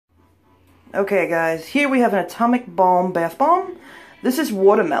Okay guys, here we have an Atomic Balm bath bomb. This is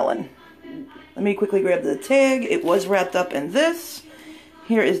watermelon. Let me quickly grab the tag. It was wrapped up in this.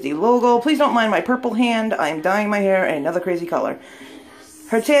 Here is the logo. Please don't mind my purple hand. I am dyeing my hair another crazy color.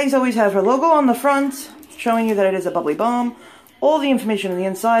 Her tags always have her logo on the front, showing you that it is a bubbly balm. All the information on the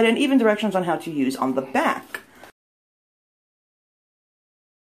inside, and even directions on how to use on the back.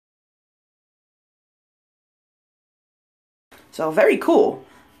 So, very cool.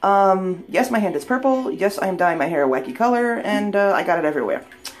 Yes, my hand is purple. Yes, I am dyeing my hair a wacky color, and I got it everywhere.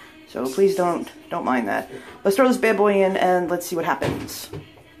 So please don't mind that. Let's throw this bad boy in, and let's see what happens.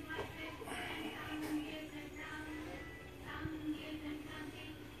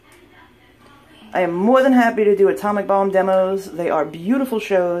 I am more than happy to do Atomic Balm demos. They are beautiful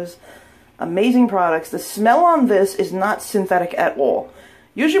shows, amazing products. The smell on this is not synthetic at all.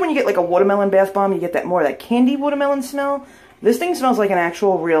 Usually when you get like a watermelon bath bomb, you get that more of that candy watermelon smell. This thing smells like an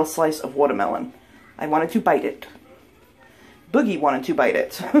actual real slice of watermelon. I wanted to bite it. Boogie wanted to bite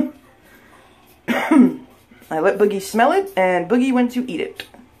it. I let Boogie smell it, and Boogie went to eat it.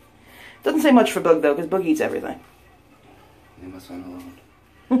 Doesn't say much for Boog though, because Boog eats everything. They must want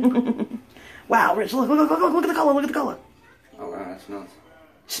alone. Wow, Rich, look at the color, look at the color. Oh wow, that smells.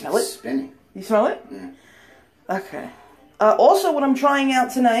 Smell it? Spinning. You smell it? Yeah. Okay. Also, what I'm trying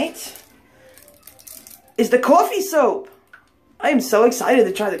out tonight is the coffee soap. I am so excited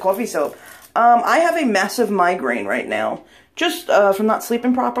to try the coffee soap. I have a massive migraine right now, just from not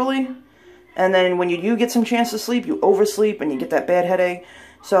sleeping properly. And then when you do get some chance to sleep, you oversleep and you get that bad headache.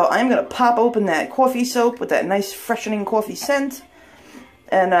 So I'm going to pop open that coffee soap with that nice freshening coffee scent.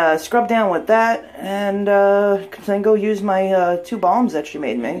 And scrub down with that. And then go use my 2 balms that she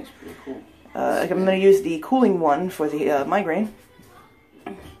made me. That's pretty cool. I'm going to use the cooling one for the migraine.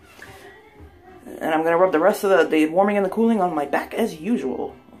 And I'm going to rub the rest of the warming and the cooling on my back as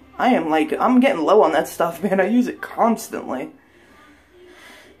usual. I'm getting low on that stuff, man. I use it constantly.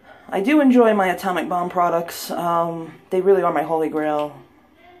 I do enjoy my Atomic Balm products. They really are my holy grail.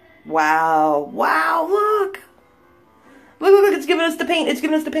 Wow. Wow, look. Look, it's giving us the paint. It's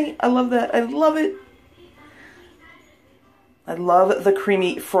giving us the paint. I love that. I love it. I love the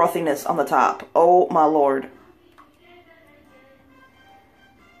creamy frothiness on the top. Oh, my lord.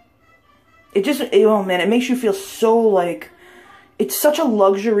 It just, oh man, it makes you feel so like, it's such a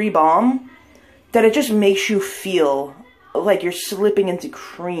luxury balm that it just makes you feel like you're slipping into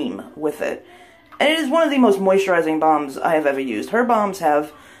cream with it. And it is one of the most moisturizing balms I have ever used. Her balms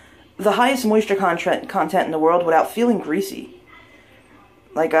have the highest moisture content in the world without feeling greasy.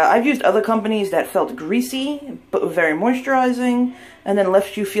 Like, I've used other companies that felt greasy, but were very moisturizing, and then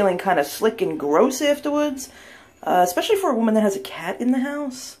left you feeling kind of slick and gross afterwards. Especially for a woman that has a cat in the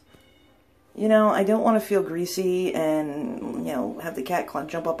house. You know, I don't want to feel greasy and, you know, have the cat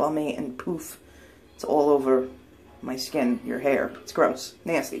jump up on me and poof, it's all over my skin, your hair. It's gross.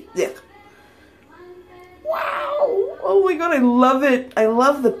 Nasty. Yuck. Wow! Oh my god, I love it. I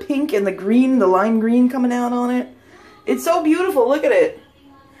love the pink and the green, the lime green coming out on it. It's so beautiful. Look at it.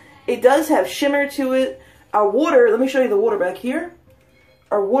 It does have shimmer to it. Our water, let me show you the water back here.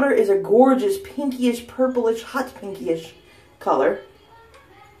 Our water is a gorgeous pinkyish, purplish, hot pinkyish color.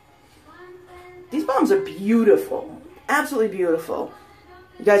 These balms are beautiful. Absolutely beautiful.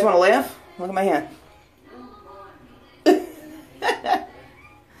 You guys want to laugh? Look at my hand.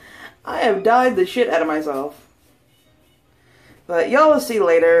 I have dyed the shit out of myself. But y'all will see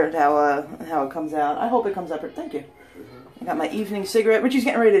later how it comes out. I hope it comes out. Thank you. I got my evening cigarette. Richie's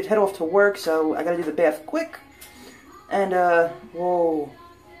getting ready to head off to work, so I gotta do the bath quick. And, whoa.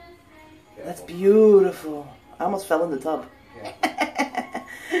 That's beautiful. I almost fell in the tub.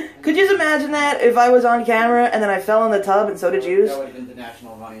 Could you just imagine that if I was on camera and then I fell in the tub and so did you? That would have been the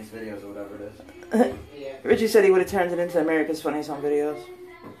National Funniest Videos or whatever it is. Yeah. Richie said he would have turned it into America's Funniest Home Videos.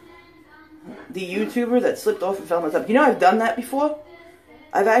 The YouTuber that slipped off and fell in the tub. You know, I've done that before.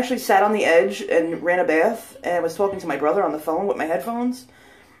 I've actually sat on the edge and ran a bath and was talking to my brother on the phone with my headphones.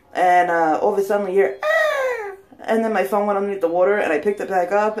 And all of a sudden I hear, ah! And then my phone went underneath the water and I picked it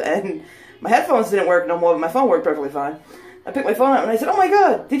back up and my headphones didn't work no more, but my phone worked perfectly fine. I picked my phone up and I said, oh my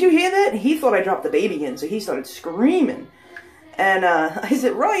god, did you hear that? And he thought I dropped the baby in, so he started screaming. And I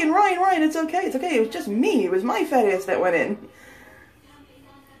said, Ryan, it's okay, it's okay. It was just me. It was my fat ass that went in.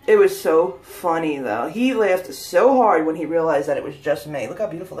 It was so funny, though. He laughed so hard when he realized that it was just me. Look how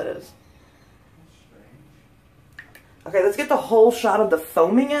beautiful that is. Okay, let's get the whole shot of the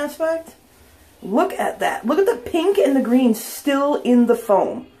foaming aspect. Look at that. Look at the pink and the green still in the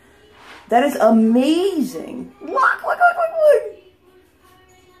foam. That is amazing. Look.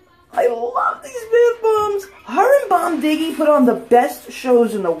 I love these bath bombs. Her and Balm Diggy put on the best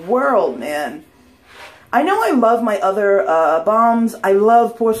shows in the world, man. I know I love my other bombs. I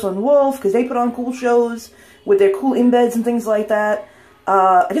love Porcelain Wolf because they put on cool shows with their cool embeds and things like that.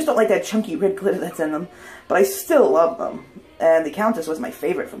 I just don't like that chunky red glitter that's in them. But I still love them. And the Countess was my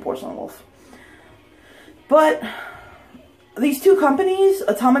favorite from Porcelain Wolf. But these two companies,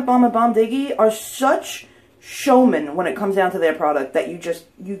 Atomic Balm and Balm Diggy, are such showmen when it comes down to their product that you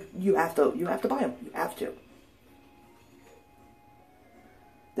have to buy them. You have to.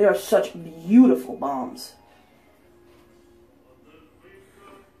 They are such beautiful bombs.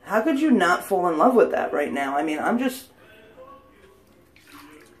 How could you not fall in love with that right now? I mean, I'm just...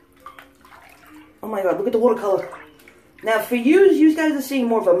 Oh my god, look at the watercolor. Now, for you guys are seeing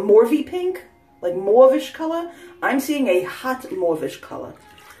more of a mauvey pink, like mauvish color. I'm seeing a hot mauvish color.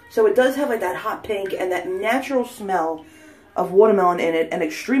 So it does have like that hot pink and that natural smell of watermelon in it and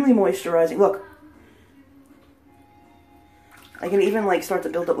extremely moisturizing. Look. I can even like start to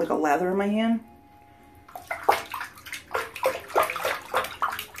build up like a lather in my hand.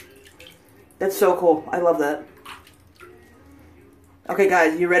 That's so cool. I love that. Okay,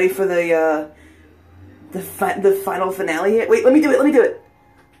 guys, you ready for the final finale here? Wait, let me do it. Let me do it.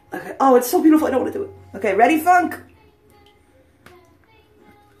 Okay. Oh, it's so beautiful. I don't want to do it. Okay, ready, Funk?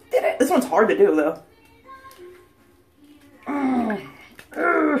 Did it? This one's hard to do, though.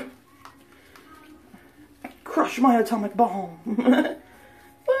 Crush my atomic bomb.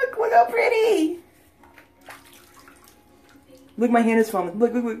 Look, look how pretty. Look, my hand is foaming.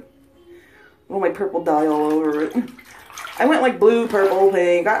 Look, look, look. Oh, my purple dye all over it. I went like blue, purple,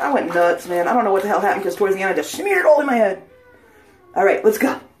 pink. I went nuts, man. I don't know what the hell happened because towards the end I just smeared it all in my head. Alright, let's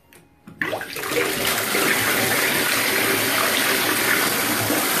go.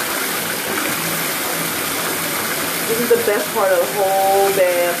 This is the best part of the whole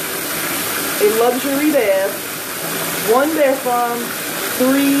bath. A luxury bath. One bath bomb.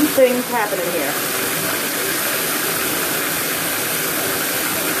 3 things happening here.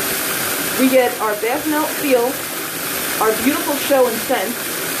 We get our bath melt feel, our beautiful show and scent,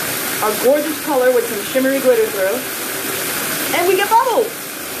 our gorgeous color with some shimmery glitter through, and we get bubbles.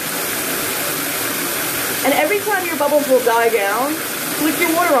 And every time your bubbles will die down, flick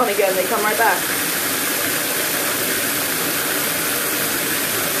your water on again, they come right back.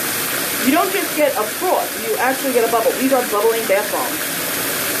 You don't just get a froth, you actually get a bubble. These are bubbling bath bombs.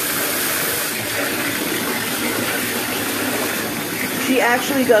 She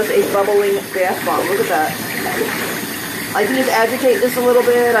actually does a bubbling bath bomb. Look at that. I can just agitate this a little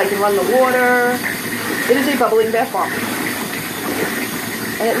bit. I can run the water. It is a bubbling bath bomb.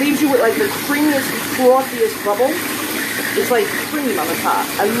 And it leaves you with like the creamiest, frothiest bubble. It's like cream on the top.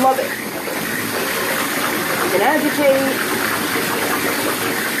 I love it. You can agitate.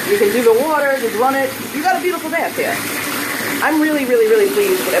 You can do the water, just run it. You got a beautiful bath here. I'm really, really, really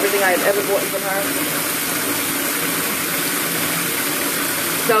pleased with everything I've ever bought from her.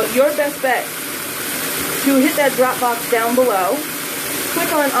 So your best bet to hit that drop box down below,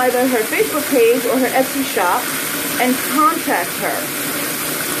 click on either her Facebook page or her Etsy shop, and contact her.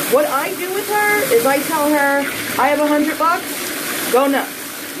 What I do with her is I tell her, I have $100, go nuts.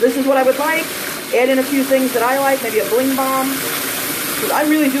 This is what I would like. Add in a few things that I like, maybe a bling bomb. Because I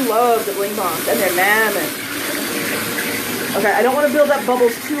really do love the bling bombs, and they're namming. Okay, I don't want to build up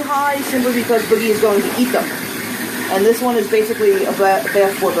bubbles too high, simply because Boogie is going to eat them. And this one is basically a bath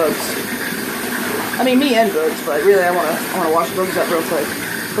for bugs. I mean, me and bugs, but really I want to wash the bugs up real quick.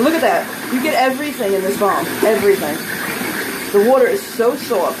 But look at that. You get everything in this bomb. Everything. The water is so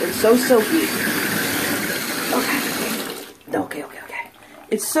soft and so silky. Okay. Okay.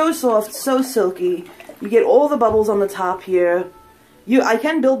 It's so soft, so silky. You get all the bubbles on the top here. I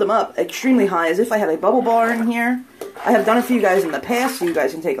can build them up extremely high, as if I had a bubble bar in here. I have done it for you guys in the past, so you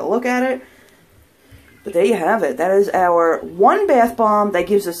guys can take a look at it. But there you have it. That is our one bath bomb that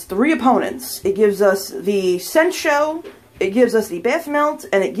gives us 3 opponents. It gives us the scent show, it gives us the bath melt,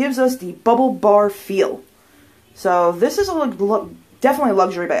 and it gives us the bubble bar feel. So this is definitely a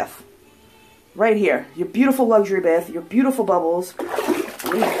luxury bath. Right here. Your beautiful luxury bath, your beautiful bubbles.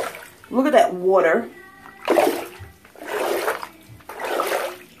 Look at that water.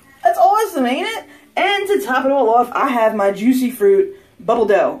 That's awesome, ain't it? And to top it all off, I have my juicy fruit bubble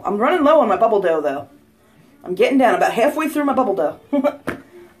dough. I'm running low on my bubble dough, though. I'm getting down about halfway through my bubble dough.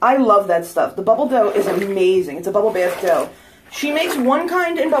 I love that stuff. The bubble dough is amazing. It's a bubble bath dough. She makes one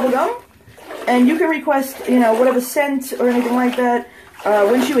kind in bubblegum, and you can request, you know, whatever scent or anything like that.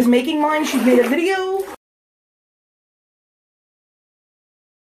 When she was making mine, she made a video.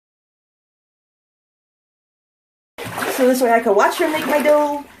 So this way I could watch her make my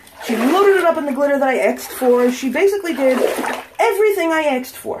dough, She loaded it up in the glitter that I asked for. She basically did everything I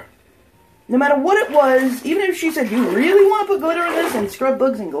asked for. No matter what it was, even if she said, "You really want to put glitter in this and scrub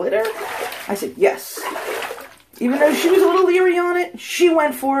bugs and glitter?" I said, yes. Even though she was a little leery on it, she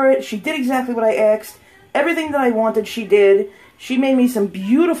went for it. She did exactly what I asked. Everything that I wanted, she did. She made me some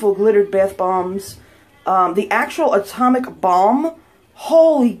beautiful glittered bath bombs. The actual atomic balm,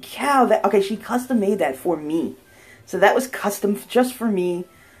 holy cow. Okay, she custom made that for me. So that was custom just for me.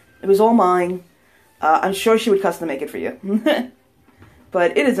 It was all mine. I'm sure she would custom make it for you.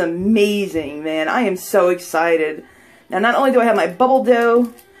 But it is amazing, man. I am so excited. Now, not only do I have my bubble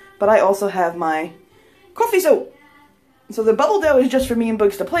dough, but I also have my coffee soap. So the bubble dough is just for me and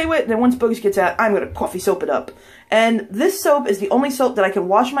Boogs to play with. And then once Boogs gets out, I'm going to coffee soap it up. And this soap is the only soap that I can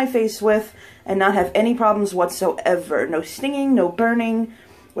wash my face with and not have any problems whatsoever. No stinging, no burning.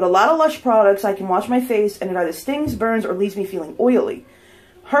 With a lot of Lush products, I can wash my face and it either stings, burns, or leaves me feeling oily.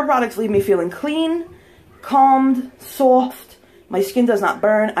 Her products leave me feeling clean, calmed, soft. My skin does not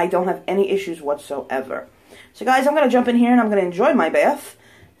burn. I don't have any issues whatsoever. So guys, I'm going to jump in here and I'm going to enjoy my bath.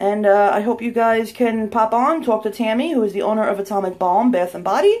 And I hope you guys can pop on, talk to Tammy, who is the owner of Atomic Balm, Bath &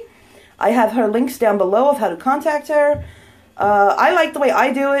 Body. I have her links down below of how to contact her. I like the way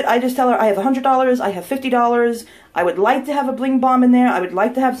I do it. I just tell her I have $100, I have $50. I would like to have a bling balm in there. I would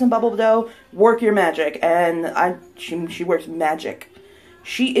like to have some bubble dough. Work your magic. And she works magic.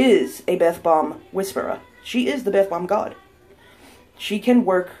 She is a bath bomb whisperer. She is the bath bomb god. She can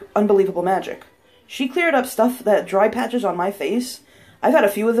work unbelievable magic. She cleared up stuff that dry patches on my face. I've had a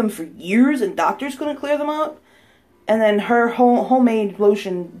few of them for years and doctors couldn't clear them up. And then her homemade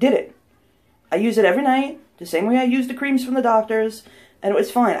lotion did it. I use it every night, the same way I use the creams from the doctors, and it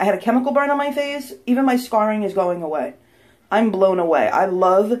was fine. I had a chemical burn on my face. Even my scarring is going away. I'm blown away. I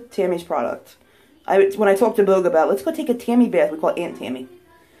love Tammy's product. When I talked to Boog about, let's go take a Tammy bath, we call it Aunt Tammy.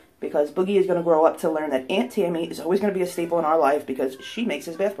 Because Boogie is going to grow up to learn that Aunt Tammy is always going to be a staple in our life because she makes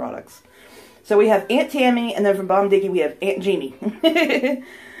his bath products. So we have Aunt Tammy, and then from Balm Diggy we have Aunt Jamie.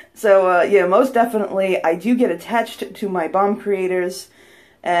 So yeah, most definitely I do get attached to my balm creators,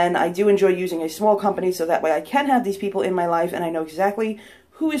 and I do enjoy using a small company so that way I can have these people in my life and I know exactly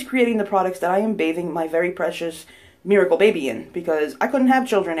who is creating the products that I am bathing my very precious miracle baby in. Because I couldn't have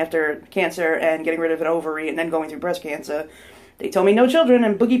children after cancer and getting rid of an ovary and then going through breast cancer. They told me no children,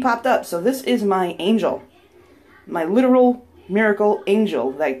 and Boogie popped up. So this is my angel. My literal miracle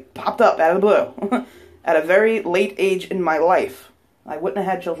angel that popped up out of the blue. At a very late age in my life. I wouldn't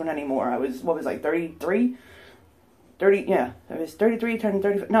have had children anymore. I was, what was I, 33? 30, yeah. I was 33, turning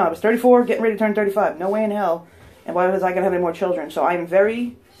 35. No, I was 34, getting ready to turn 35. No way in hell. And why was I going to have any more children? So I'm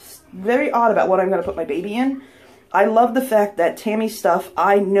very, very odd about what I'm going to put my baby in. I love the fact that Tammy's stuff,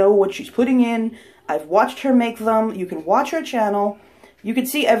 I know what she's putting in. I've watched her make them. You can watch her channel. You can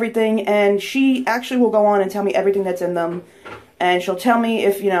see everything, and she actually will go on and tell me everything that's in them. And she'll tell me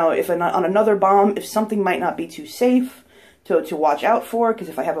if, you know, if on another balm, if something might not be too safe to watch out for, because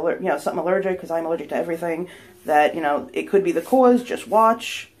if I have, you know, something allergic, because I'm allergic to everything, that, you know, it could be the cause, just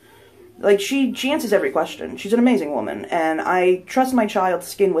watch. Like, she answers every question. She's an amazing woman, and I trust my child's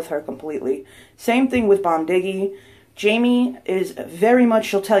skin with her completely. Same thing with Balm Diggy. Jamie is very much,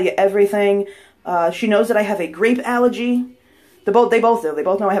 she'll tell you everything. She knows that I have a grape allergy. They both do. They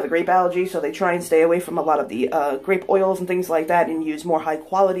both know I have a grape allergy, so they try and stay away from a lot of the grape oils and things like that and use more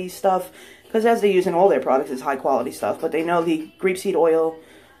high-quality stuff. Because as they use in all their products, it's high-quality stuff. But they know the grapeseed oil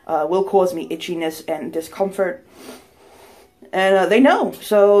will cause me itchiness and discomfort. And they know.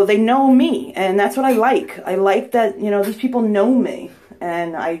 So they know me. And that's what I like. I like that, you know, these people know me.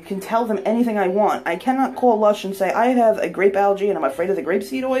 And I can tell them anything I want. I cannot call Lush and say, I have a grape allergy and I'm afraid of the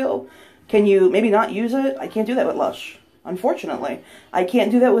grapeseed oil. Can you maybe not use it? I can't do that with Lush. Unfortunately. I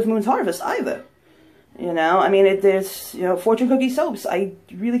can't do that with Moon's Harvest either. You know, I mean, there's, you know, Fortune Cookie soaps. I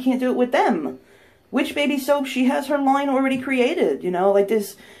really can't do it with them. Witch Baby soap, she has her line already created, you know, like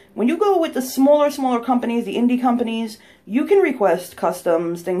this. When you go with the smaller companies, the indie companies, you can request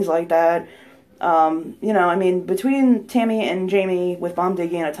customs, things like that. You know, I mean, between Tammy and Jamie with Balm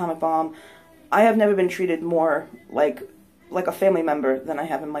Diggy and Atomic Balm, I have never been treated more like a family member than I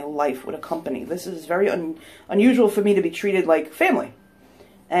have in my life with a company. This is very unusual for me to be treated like family.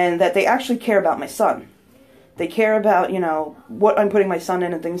 And that they actually care about my son. They care about, you know, what I'm putting my son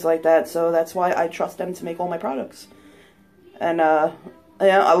in and things like that. So that's why I trust them to make all my products. And,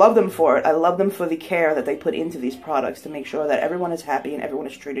 yeah, I love them for it. I love them for the care that they put into these products to make sure that everyone is happy and everyone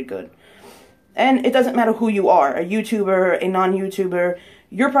is treated good. And it doesn't matter who you are, a YouTuber, a non-YouTuber,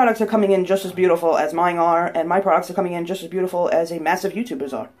 your products are coming in just as beautiful as mine are, and my products are coming in just as beautiful as a massive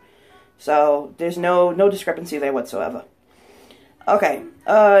YouTuber's are. So there's no discrepancy there whatsoever. Okay,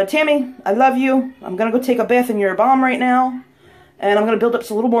 Tammy, I love you. I'm gonna go take a bath in your balm right now. And I'm gonna build up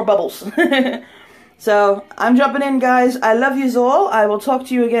a little more bubbles. So, I'm jumping in, guys. I love yous all. I will talk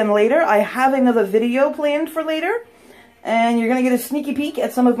to you again later. I have another video planned for later. And you're gonna get a sneaky peek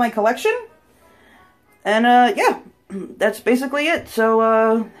at some of my collection. And, yeah. That's basically it.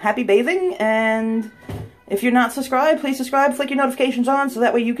 So, happy bathing. And if you're not subscribed, please subscribe. Flick your notifications on so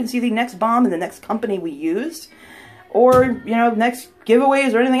that way you can see the next bomb and the next company we use. Or, you know, next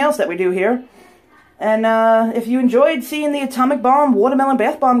giveaways or anything else that we do here. And if you enjoyed seeing the Atomic Balm Watermelon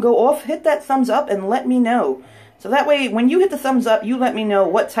Bath Bomb go off, hit that thumbs up and let me know. So that way, when you hit the thumbs up, you let me know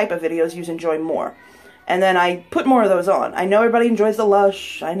what type of videos you enjoy more. And then I put more of those on. I know everybody enjoys the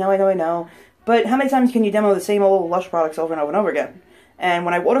Lush. I know. But how many times can you demo the same old Lush products over and over and over again? And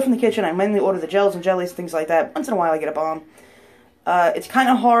when I order from the kitchen, I mainly order the gels and jellies, things like that. Once in a while, I get a balm. It's kind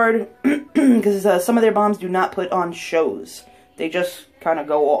of hard because some of their bombs do not put on shows. They just kind of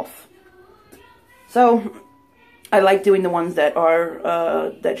go off. So, I like doing the ones that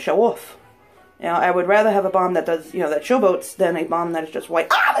are, that show off. You know, I would rather have a bomb that does, you know, that showboats than a bomb that is just white.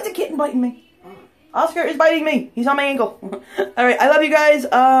 Ah, there's a kitten biting me. Oscar is biting me. He's on my ankle. Alright, I love you guys.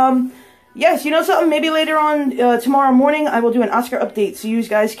 Yes, you know something? Maybe later on, tomorrow morning, I will do an Oscar update so you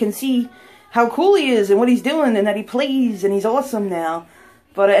guys can see how cool he is and what he's doing and that he plays and he's awesome now.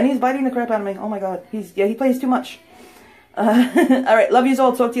 But, and he's biting the crap out of me. Oh my god. He plays too much. Alright, love yous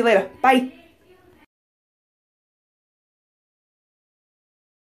all. Talk to you later. Bye.